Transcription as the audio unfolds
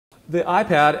The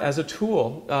iPad as a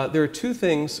tool. There are two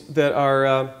things that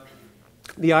are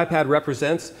the iPad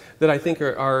represents that I think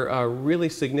are really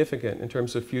significant in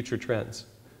terms of future trends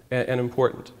and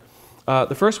important.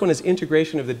 The first one is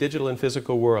integration of the digital and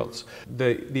physical worlds.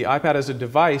 The iPad as a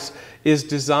device is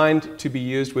designed to be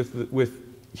used with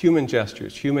human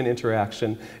gestures, human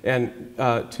interaction, and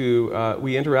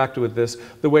we interact with this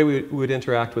the way we would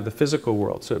interact with the physical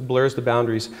world. So it blurs the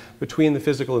boundaries between the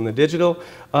physical and the digital.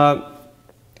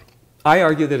 I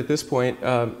argue that at this point,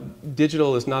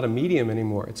 digital is not a medium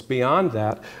anymore. It's beyond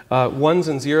that. Ones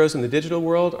and zeros in the digital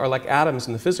world are like atoms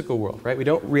in the physical world, right? We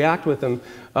don't react with them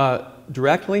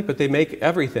directly, but they make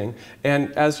everything.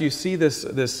 And as you see this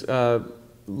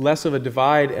less of a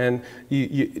divide, and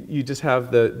you just have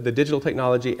the digital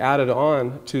technology added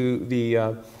on to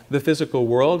the physical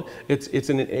world, it's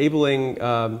an enabling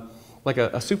like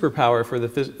a superpower for the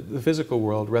physical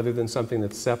world rather than something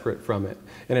that's separate from it.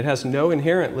 And it has no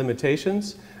inherent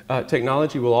limitations.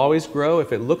 Technology will always grow.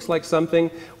 If it looks like something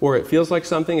or it feels like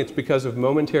something, it's because of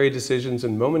momentary decisions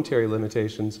and momentary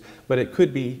limitations, but it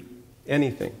could be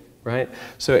anything, right?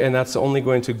 So, and that's only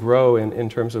going to grow in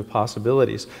terms of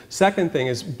possibilities. Second thing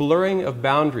is blurring of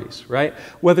boundaries, right?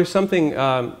 Whether something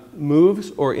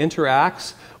moves or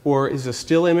interacts, or is a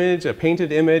still image, a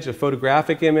painted image, a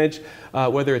photographic image,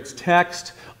 whether it's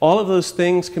text, all of those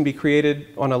things can be created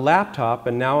on a laptop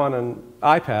and now on an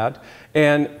iPad,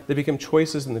 and they become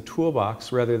choices in the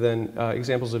toolbox rather than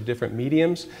examples of different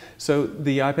mediums. So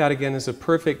the iPad, again, is a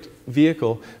perfect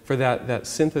vehicle for that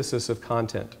synthesis of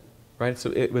content, right?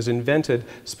 So it was invented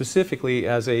specifically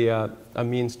as a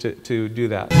means to do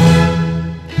that.